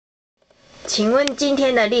请问今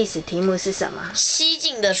天的历史题目是什么？西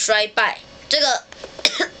晋的衰败。这个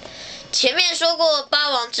前面说过八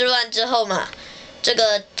王之乱之后嘛，这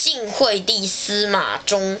个晋惠帝司马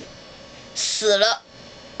衷死了，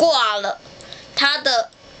挂了，他的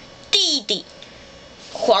弟弟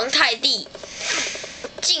皇太帝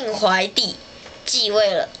晋怀帝继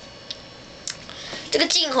位了。这个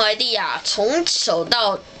晋怀帝啊，从头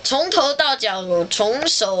到脚，从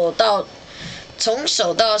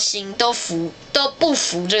手到心都不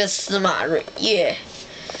服这个司马越。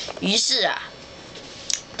于是啊，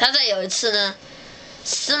他在有一次呢，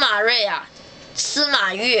司马越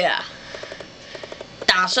啊，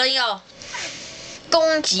打算要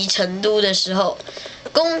攻击成都的时候，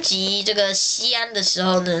攻击这个西安的时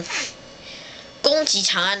候呢，攻击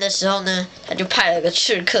长安的时候呢，他就派了个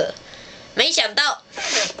刺客。没想到，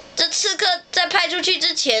这刺客在派出去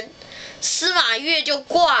之前，司马越就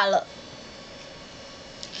挂了。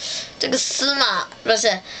这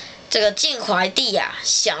个晋怀帝啊，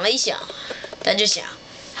想了一想，他就想，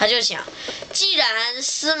既然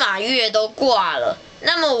司马越都挂了，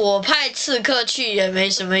那么我派刺客去也没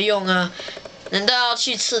什么用啊，难道要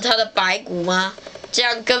去刺他的白骨吗？这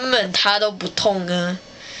样根本他都不痛啊。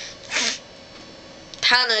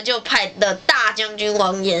他呢就派的大将军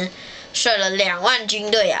王延率了2万军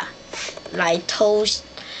队啊，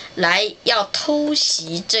要偷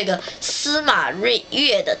袭这个司马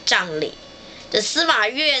越的帐领。这司马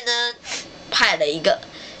越呢，派了一个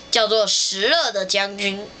叫做石勒的将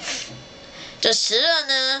军。这石勒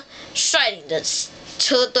呢，率领着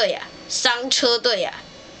商车队啊，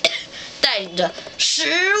带领着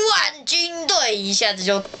10万军队，一下子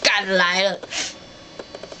就赶来了。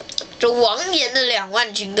这王延的2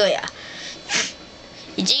万军队啊，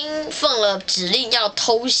已经奉了指令要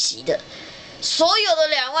偷袭的，所有的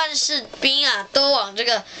2万士兵啊，都往这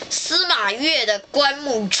个司马越的棺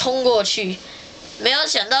木冲过去。没有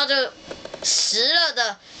想到，这石勒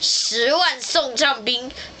的10万送帐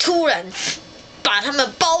兵突然把他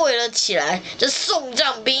们包围了起来。这送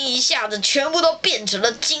帐兵一下子全部都变成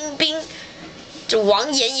了精兵。这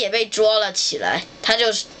王延也被抓了起来，他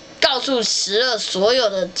就告诉石勒所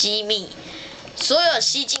有的机密，所有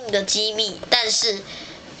西晋的机密，但是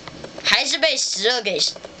还是被石勒给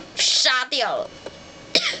杀掉了。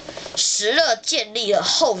石勒建立了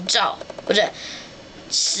后赵，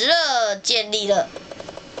石勒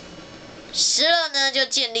呢就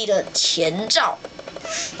建立了前赵。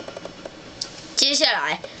接下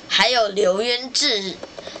来还有刘渊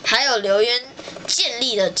建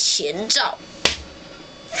立了前赵。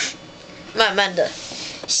慢慢的，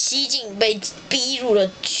西晋被逼入了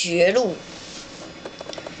绝路。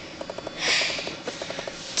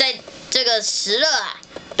在这个石勒啊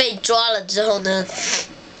被抓了之后呢，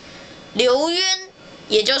刘渊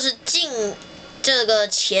也就是这个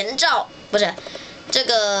前赵，这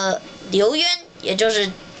个刘渊也就是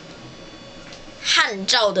汉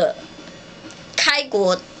赵的开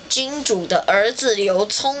国君主的儿子刘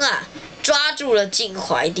聪啊，抓住了晋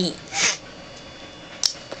怀帝，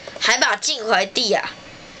还把晋怀帝啊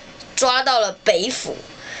抓到了北府。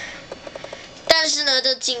但是呢，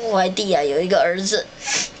这晋怀帝啊有一个儿子，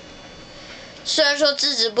虽然说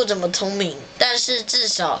资质不怎么聪明，但是至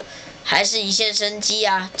少还是一线生机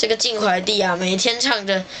啊。这个晋怀帝啊，每天唱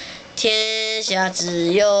着天下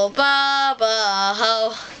只有爸爸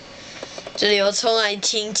好。这刘聪啊一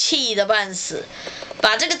听气得半死，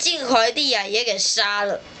把这个晋怀帝啊也给杀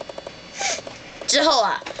了。之后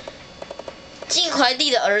啊，晋怀帝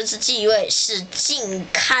的儿子继位是晋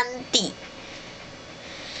堪帝。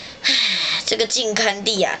这个晋堪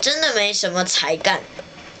帝啊，真的没什么才干。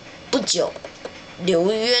不久，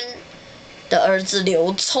刘渊的儿子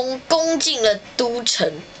刘聪攻进了都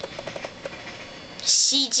城，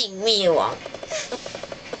西晋灭亡。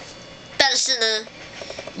但是呢，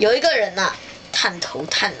有一个人啊，探头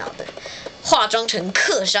探脑的，化妆成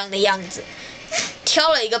客商的样子，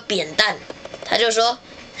挑了一个扁担，他就说：“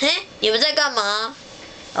嘿，你们在干嘛？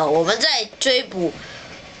我们正在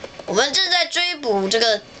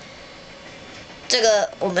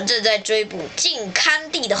追捕晋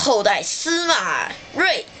堪帝的后代司马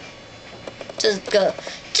睿。”这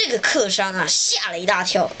个客商啊吓了一大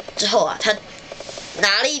跳。之后啊，他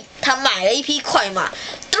买了一匹快马，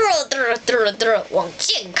往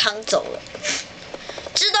建康走了。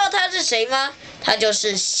知道他是谁吗？他就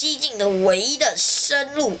是西晋的唯一的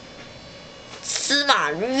生路司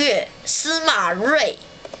马睿，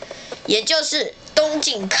也就是东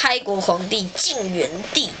晋开国皇帝晋元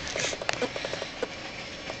帝。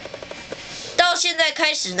到现在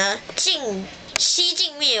开始呢，西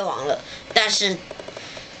晋灭亡了，但是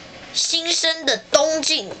新生的东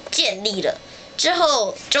晋建立了。之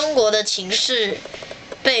后中国的情势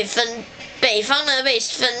北方呢被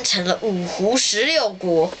分成了五胡16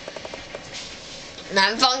国，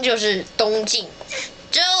南方就是东晋。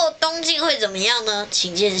之后东晋会怎么样呢？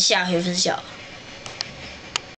请见下回分晓。